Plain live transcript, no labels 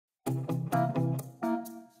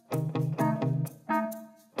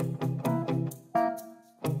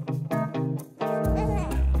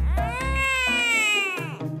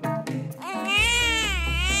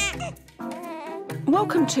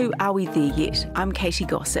Welcome to Are We There Yet? I'm Katy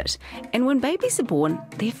Gosset, and when babies are born,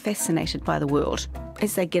 they're fascinated by the world.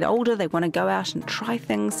 As they get older, they want to go out and try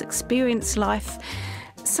things, experience life,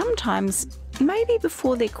 sometimes maybe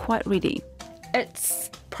before they're quite ready. It's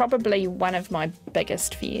probably one of my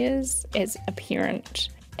biggest fears as a parent,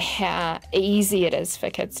 how easy it is for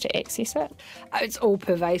kids to access it. It's all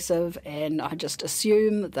pervasive, and I just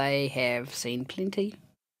assume they have seen plenty.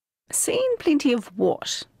 Seen plenty of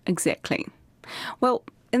what, exactly? Well,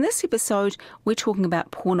 in this episode, we're talking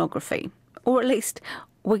about pornography, or at least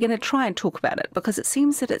we're going to try and talk about it, because it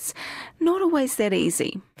seems that it's not always that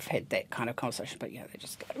easy. I've had that kind of conversation, but they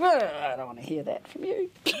just go, I don't want to hear that from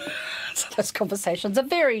you. So those conversations are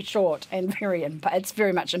very short and it's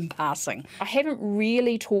very much in passing. I haven't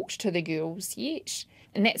really talked to the girls yet,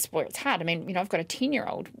 and that's where it's hard. I mean, I've got a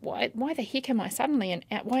 10-year-old. Why the heck am I suddenly, and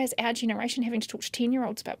why is our generation having to talk to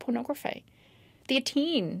 10-year-olds about pornography? They're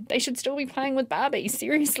 10. They should still be playing with Barbies,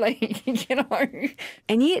 seriously,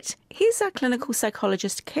 And yet, here's our clinical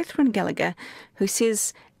psychologist, Catherine Gallagher, who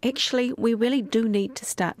says, actually, we really do need to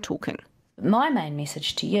start talking. My main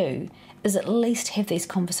message to you is at least have these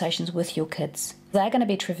conversations with your kids. They're going to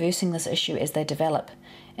be traversing this issue as they develop,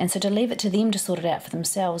 and so to leave it to them to sort it out for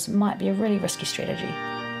themselves might be a really risky strategy.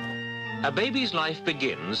 A baby's life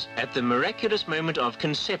begins at the miraculous moment of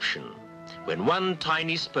conception, when one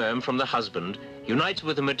tiny sperm from the husband unites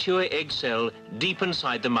with a mature egg cell deep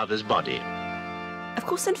inside the mother's body. Of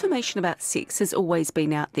course, information about sex has always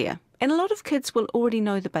been out there, and a lot of kids will already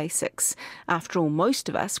know the basics. After all, most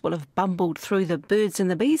of us will have bumbled through the birds and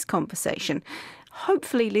the bees conversation,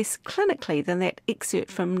 hopefully less clinically than that excerpt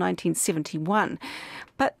from 1971.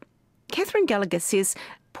 But Catherine Gallagher says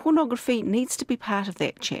pornography needs to be part of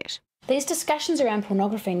that chat. These discussions around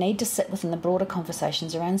pornography need to sit within the broader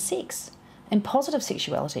conversations around sex and positive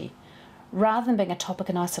sexuality, rather than being a topic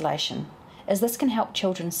in isolation, as this can help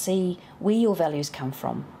children see where your values come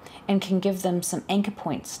from and can give them some anchor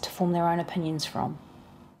points to form their own opinions from.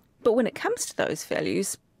 But when it comes to those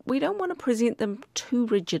values, we don't want to present them too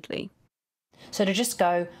rigidly. So to just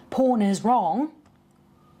go, porn is wrong,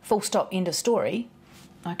 full stop, end of story,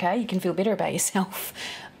 okay, you can feel better about yourself,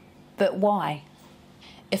 but why?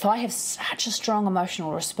 If I have such a strong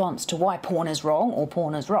emotional response to why porn is wrong or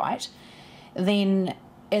porn is right, then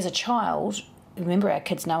as a child, remember our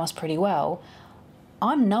kids know us pretty well,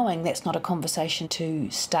 I'm knowing that's not a conversation to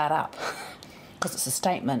start up because it's a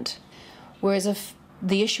statement. Whereas if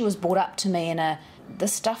the issue is brought up to me in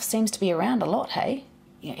this stuff seems to be around a lot, hey?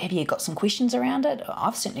 Have you got some questions around it?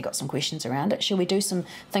 I've certainly got some questions around it. Shall we do some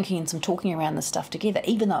thinking and some talking around this stuff together,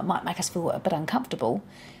 even though it might make us feel a bit uncomfortable?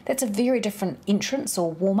 That's a very different entrance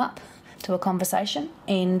or warm-up to a conversation,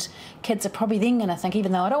 and kids are probably then going to think,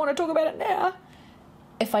 even though I don't want to talk about it now,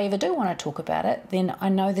 if I ever do want to talk about it, then I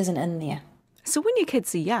know there's an in there. So when your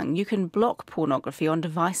kids are young, you can block pornography on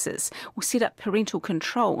devices or set up parental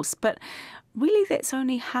controls, but really that's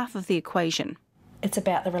only half of the equation. It's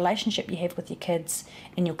about the relationship you have with your kids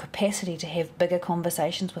and your capacity to have bigger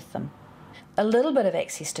conversations with them. A little bit of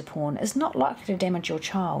access to porn is not likely to damage your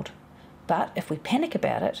child, but if we panic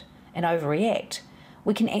about it and overreact,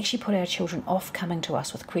 we can actually put our children off coming to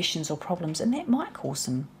us with questions or problems, and that might cause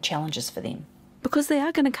some challenges for them. Because they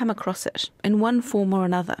are going to come across it in one form or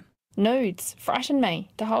another. Nudes frighten me.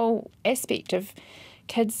 The whole aspect of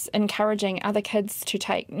kids encouraging other kids to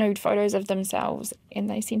take nude photos of themselves, and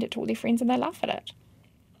they send it to all their friends and they laugh at it.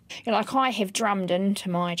 Like I have drummed into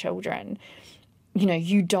my children,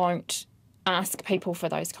 you don't ask people for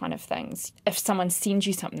those kind of things. If someone sends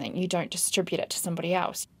you something, you don't distribute it to somebody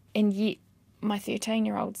else. And yet my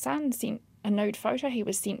 13-year-old son sent a nude photo he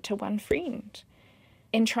was sent to one friend,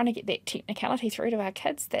 and trying to get that technicality through to our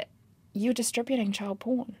kids that you're distributing child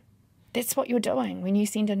porn. That's what you're doing when you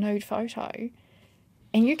send a nude photo,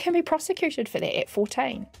 and you can be prosecuted for that at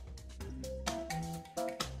 14.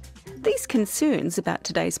 These concerns about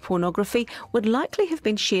today's pornography would likely have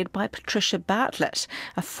been shared by Patricia Bartlett,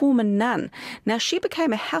 a former nun. Now, she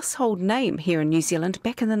became a household name here in New Zealand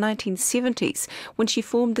back in the 1970s when she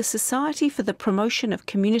formed the Society for the Promotion of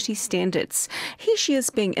Community Standards. Here she is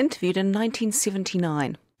being interviewed in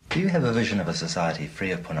 1979. Do you have a vision of a society free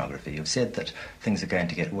of pornography? You've said that things are going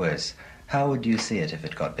to get worse. How would you see it if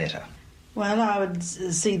it got better? Well, I would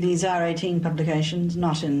see these R18 publications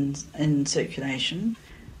not in circulation.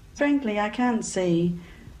 Frankly, I can't see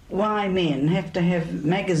why men have to have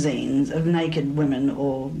magazines of naked women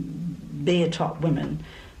or bare-top women.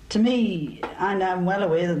 To me, I'm well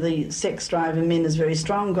aware that the sex drive in men is very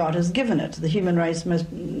strong. God has given it. The human race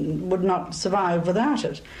would not survive without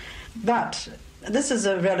it. But this is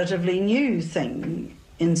a relatively new thing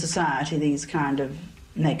in society, these kind of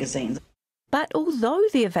magazines. But although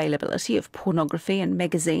the availability of pornography in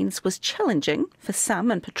magazines was challenging for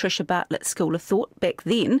some in Patricia Bartlett's school of thought back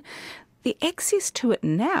then, the access to it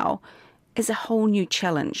now is a whole new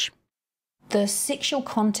challenge. The sexual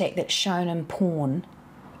contact that's shown in porn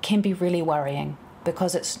can be really worrying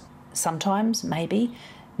because it's sometimes, maybe,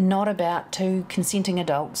 not about two consenting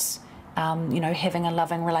adults, having a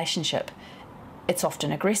loving relationship. It's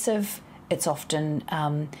often aggressive, it's often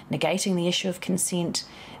negating the issue of consent,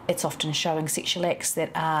 it's often showing sexual acts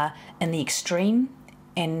that are in the extreme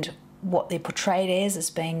and what they're portrayed as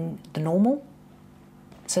being the normal.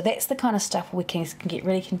 So that's the kind of stuff we can get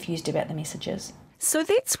really confused about the messages. So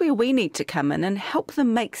that's where we need to come in and help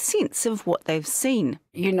them make sense of what they've seen.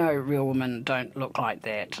 You know, real women don't look like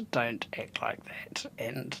that, don't act like that,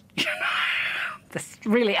 and, this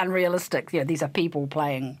really unrealistic. These are people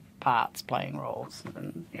playing parts, playing roles.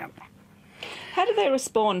 And, How do they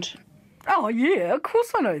respond? Oh, yeah, of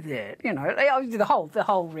course I know that. The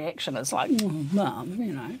whole reaction is like,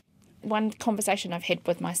 Mum, One conversation I've had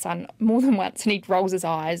with my son more than once, and he rolls his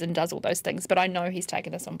eyes and does all those things, but I know he's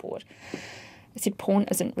taken this on board. I said, porn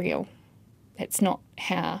isn't real. It's not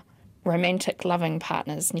how romantic, loving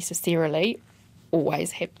partners necessarily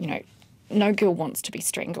always have, no girl wants to be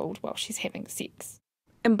strangled while she's having sex.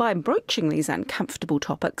 And by broaching these uncomfortable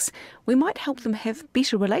topics, we might help them have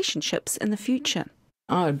better relationships in the future.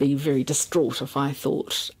 I would be very distraught if I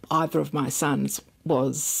thought either of my sons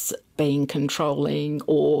was being controlling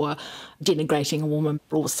or denigrating a woman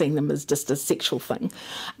or seeing them as just a sexual thing.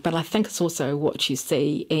 But I think it's also what you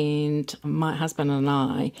see, and my husband and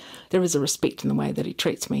I, there is a respect in the way that he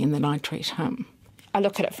treats me and that I treat him. I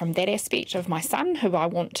look at it from that aspect of my son, who I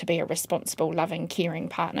want to be a responsible, loving, caring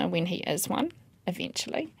partner when he is one,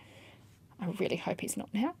 eventually. I really hope he's not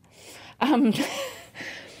now.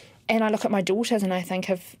 And I look at my daughters and I think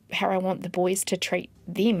of how I want the boys to treat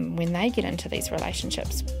them when they get into these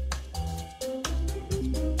relationships.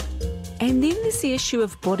 And then there's the issue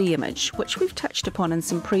of body image, which we've touched upon in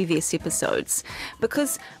some previous episodes,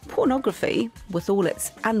 because pornography, with all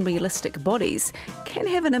its unrealistic bodies, can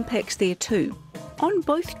have an impact there too, on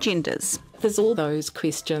both genders. There's all those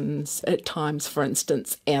questions at times, for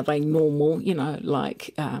instance, are they normal,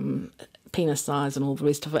 like penis size and all the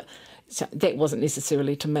rest of it. So that wasn't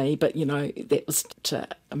necessarily to me, but, that was to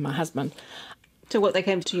my husband. To what they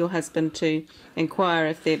came to your husband to inquire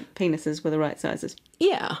if their penises were the right sizes?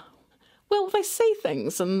 Yeah. Well, they see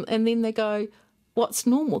things and then they go, what's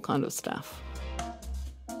normal kind of stuff?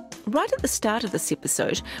 Right at the start of this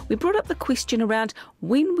episode, we brought up the question around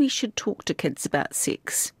when we should talk to kids about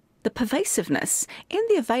sex. The pervasiveness and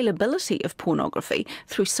the availability of pornography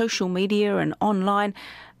through social media and online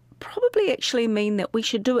probably actually mean that we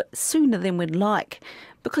should do it sooner than we'd like,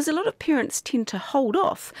 because a lot of parents tend to hold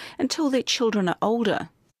off until their children are older.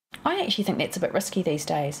 I actually think that's a bit risky these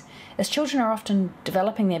days, as children are often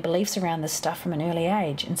developing their beliefs around this stuff from an early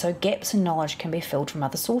age, and so gaps in knowledge can be filled from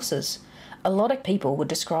other sources. A lot of people would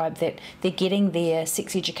describe that they're getting their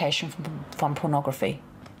sex education from pornography,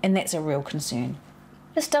 and that's a real concern.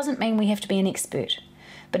 This doesn't mean we have to be an expert,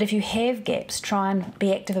 but if you have gaps, try and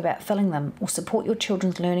be active about filling them or support your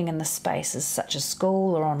children's learning in the spaces such as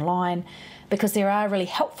school or online, because there are really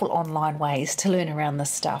helpful online ways to learn around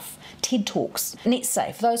this stuff. TED Talks,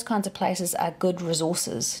 NetSafe, those kinds of places are good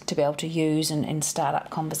resources to be able to use and start up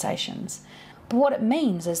conversations. But what it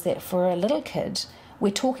means is that for a little kid,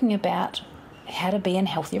 we're talking about how to be in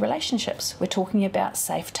healthy relationships. We're talking about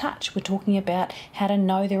safe touch. We're talking about how to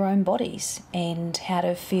know their own bodies and how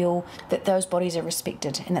to feel that those bodies are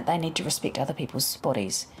respected and that they need to respect other people's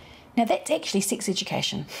bodies. Now, that's actually sex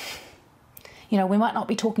education. We might not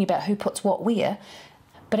be talking about who puts what where,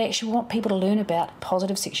 but actually we want people to learn about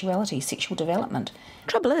positive sexuality, sexual development.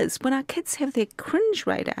 Trouble is, when our kids have their cringe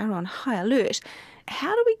radar on high alert,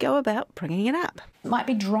 how do we go about bringing it up? It might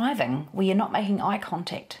be driving where you're not making eye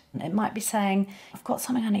contact. It might be saying, I've got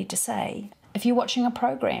something I need to say. If you're watching a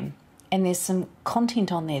program and there's some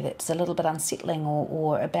content on there that's a little bit unsettling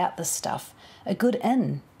or about this stuff, a good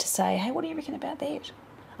in to say, hey, what do you reckon about that?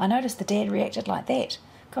 I noticed the dad reacted like that.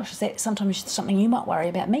 Gosh, is that sometimes something you might worry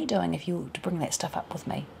about me doing if you were to bring that stuff up with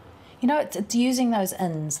me? It's using those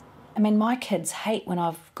ins. I mean, my kids hate when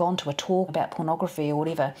I've gone to a talk about pornography or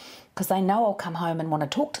whatever, because they know I'll come home and want to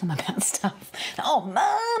talk to them about stuff. Oh,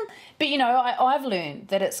 Mum! But, I've learned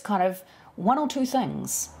that it's kind of one or two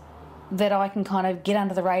things that I can kind of get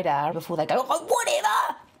under the radar before they go, oh,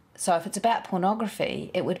 whatever! So if it's about pornography,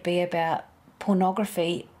 it would be about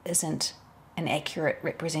pornography isn't an accurate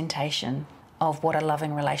representation of what a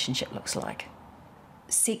loving relationship looks like.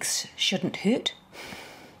 Sex shouldn't hurt.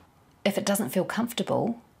 If it doesn't feel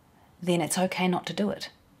comfortable, then it's okay not to do it.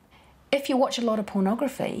 If you watch a lot of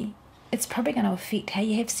pornography, it's probably going to affect how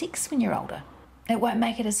you have sex when you're older. It won't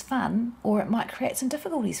make it as fun, or it might create some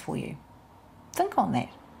difficulties for you. Think on that.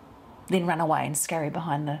 Then run away and scurry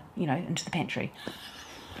behind into the pantry.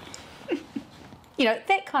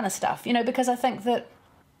 That kind of stuff, because I think that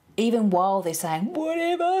even while they're saying,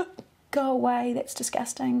 whatever, go away, that's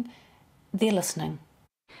disgusting, they're listening.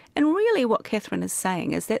 And really what Catherine is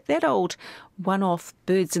saying is that old one-off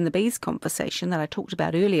birds and the bees conversation that I talked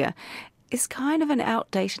about earlier is kind of an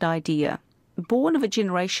outdated idea, born of a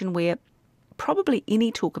generation where probably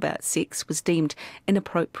any talk about sex was deemed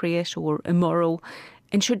inappropriate or immoral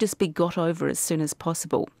and should just be got over as soon as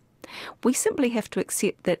possible. We simply have to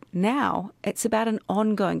accept that now it's about an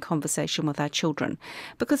ongoing conversation with our children,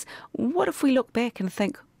 because what if we look back and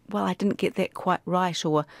think, well, I didn't get that quite right,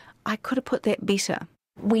 or I could have put that better?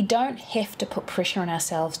 We don't have to put pressure on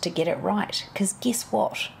ourselves to get it right, because guess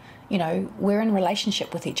what? We're in a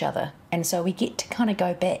relationship with each other, and so we get to kind of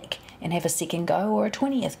go back and have a second go or a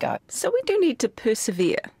 20th go. So we do need to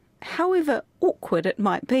persevere, however awkward it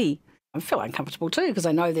might be. I feel uncomfortable too because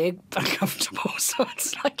I know they're uncomfortable, so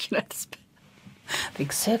it's like, this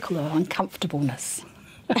big circle of uncomfortableness.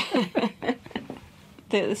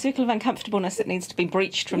 The circle of uncomfortableness that needs to be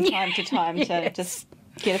breached from time to time to just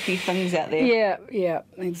get a few things out there. Yeah,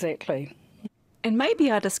 exactly. And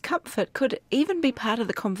maybe our discomfort could even be part of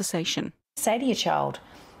the conversation. Say to your child,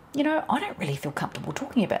 I don't really feel comfortable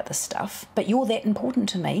talking about this stuff, but you're that important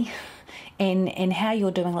to me, and how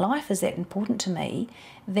you're doing life is that important to me,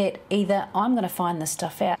 that either I'm going to find this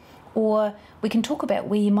stuff out, or we can talk about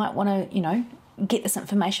where you might want to, get this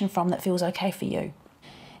information from that feels okay for you.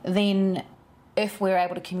 Then if we're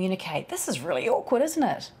able to communicate, this is really awkward, isn't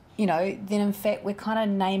it? Then in fact we're kind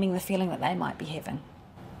of naming the feeling that they might be having.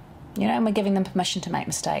 And we're giving them permission to make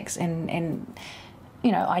mistakes, and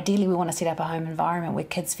ideally we want to set up a home environment where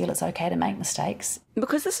kids feel it's okay to make mistakes.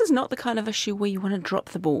 Because this is not the kind of issue where you want to drop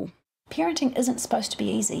the ball. Parenting isn't supposed to be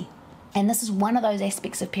easy. And this is one of those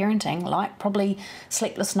aspects of parenting, like probably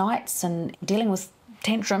sleepless nights and dealing with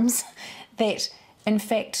tantrums, that in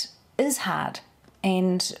fact is hard.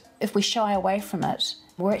 And if we shy away from it,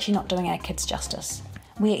 we're actually not doing our kids justice.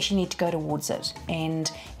 We actually need to go towards it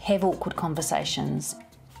and have awkward conversations,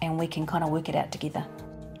 and we can kind of work it out together.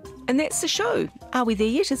 And that's the show. Are We There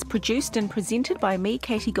Yet is produced and presented by me,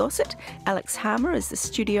 Katy Gosset. Alex Harmer is the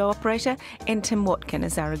studio operator, and Tim Watkin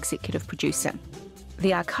is our executive producer.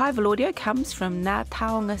 The archival audio comes from Ngā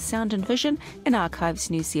Taonga Sound and Vision in Archives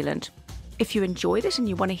New Zealand. If you enjoyed it and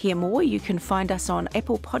you want to hear more, you can find us on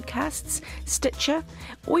Apple Podcasts, Stitcher,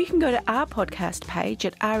 or you can go to our podcast page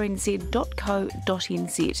at rnz.co.nz,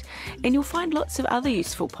 and you'll find lots of other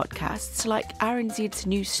useful podcasts like RNZ's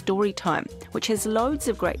new Story Time, which has loads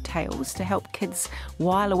of great tales to help kids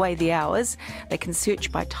while away the hours. They can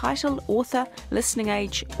search by title, author, listening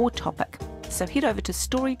age, or topic. So head over to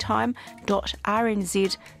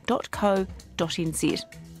storytime.rnz.co.nz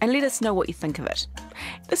and let us know what you think of it.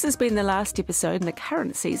 This has been the last episode in the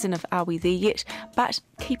current season of Are We There Yet? But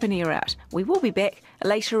keep an ear out. We will be back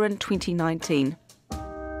later in 2019.